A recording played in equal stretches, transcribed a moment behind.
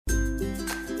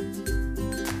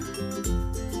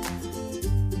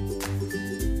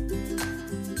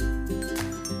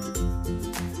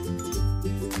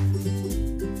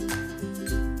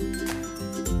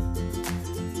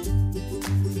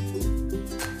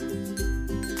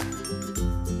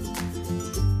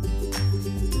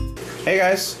Hey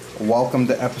guys, welcome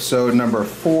to episode number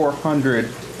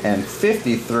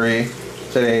 453.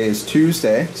 Today is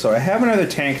Tuesday, so I have another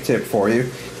tank tip for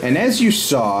you. And as you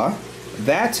saw,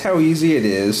 that's how easy it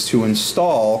is to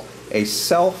install a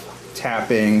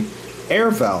self-tapping air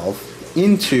valve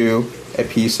into a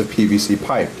piece of PVC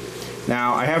pipe.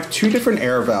 Now, I have two different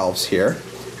air valves here.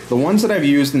 The ones that I've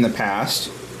used in the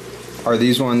past are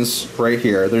these ones right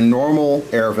here. They're normal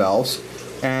air valves.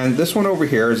 And this one over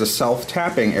here is a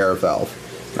self-tapping air valve.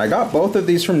 I got both of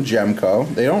these from Gemco.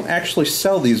 They don't actually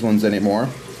sell these ones anymore.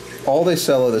 All they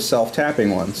sell are the self-tapping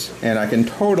ones, and I can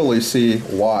totally see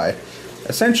why.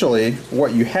 Essentially,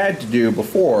 what you had to do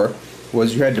before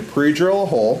was you had to pre-drill a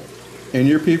hole in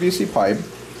your PVC pipe,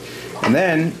 and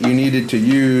then you needed to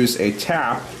use a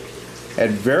tap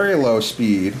at very low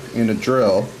speed in a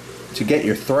drill to get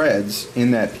your threads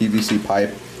in that PVC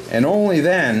pipe. And only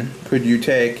then could you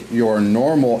take your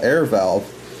normal air valve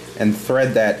and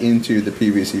thread that into the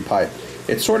PVC pipe.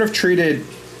 It's sort of treated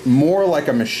more like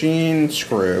a machine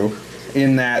screw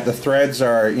in that the threads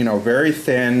are, very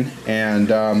thin, and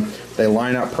they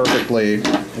line up perfectly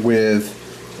with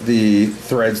the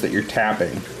threads that you're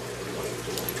tapping.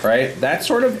 Right? That's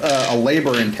sort of a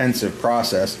labor-intensive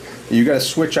process. You got to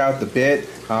switch out the bit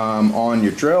on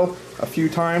your drill a few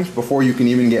times before you can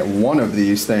even get one of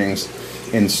these things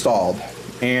installed.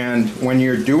 And when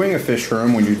you're doing a fish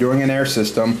room, when you're doing an air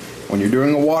system, when you're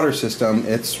doing a water system,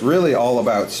 it's really all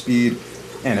about speed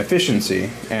and efficiency.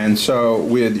 And so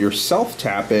with your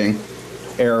self-tapping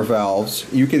air valves,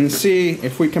 you can see,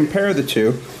 if we compare the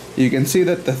two, you can see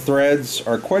that the threads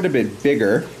are quite a bit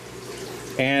bigger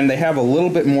and they have a little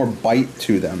bit more bite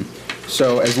to them.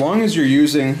 So as long as you're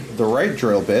using the right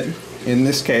drill bit, in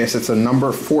this case it's a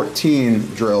number 14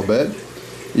 drill bit,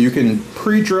 you can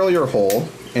pre-drill your hole,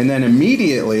 and then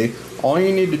immediately all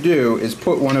you need to do is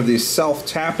put one of these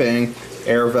self-tapping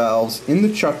air valves in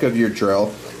the chuck of your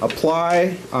drill,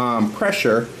 apply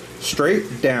pressure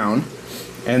straight down,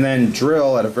 and then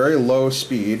drill at a very low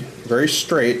speed, very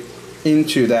straight,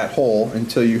 into that hole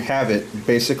until you have it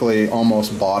basically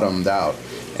almost bottomed out.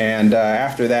 And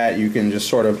after that, you can just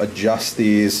sort of adjust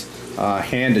these,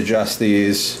 hand adjust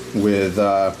these with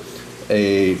a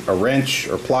wrench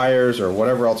or pliers or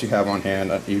whatever else you have on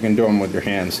hand. You can do them with your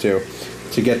hands too,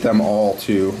 to get them all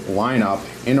to line up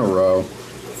in a row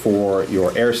for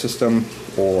your air system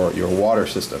or your water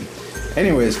system.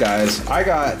 Anyways guys, I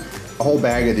got a whole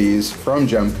bag of these from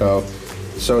Gemco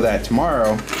so that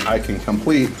tomorrow I can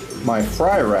complete my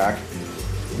fry rack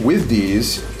with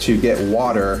these to get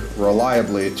water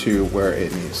reliably to where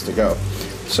it needs to go.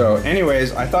 So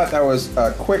anyways, I thought that was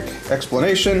a quick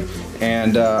explanation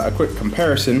and a quick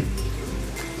comparison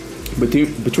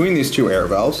between these two air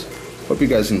valves. Hope you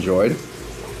guys enjoyed,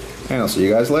 and I'll see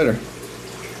you guys later.